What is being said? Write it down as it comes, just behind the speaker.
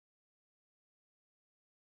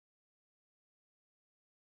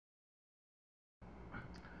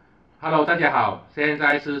Hello， 大家好，现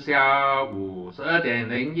在是下午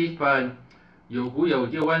12:01，有股友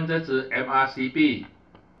就问这只 MRCB，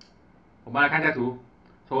 我们来看一下图。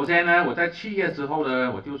首先呢，我在7月之后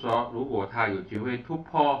呢，我就说如果它有机会突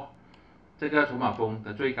破这个筹码峰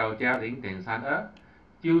的最高价 0.32，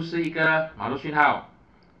 就是一个买入讯号。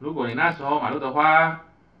如果你那时候买入的话，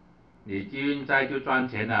你现在就赚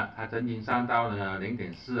钱了，它曾经上到了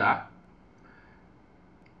 0.4 啊。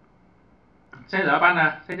现在怎么办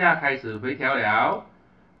呢？现在开始回调了，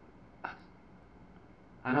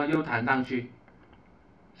然后又弹上去，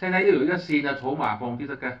现在又有一个新的筹码峰，就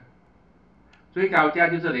这个最高价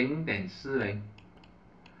就是 0.40。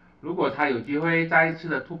如果它有机会再一次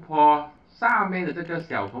的突破上面的这个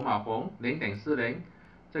小筹码峰 0.40，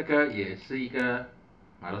 这个也是一个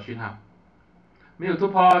买入讯号。没有突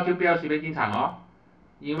破就不要随便进场哦，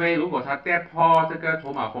因为如果它跌破这个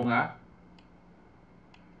筹码峰啊，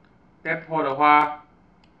跌破的话，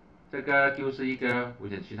这个就是一个危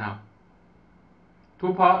险讯号。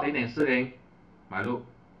突破 0.40 买入，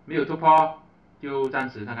没有突破就暂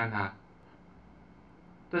时看看它。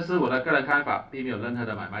这是我的个人看法，并没有任何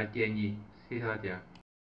的买卖建议。谢谢大家。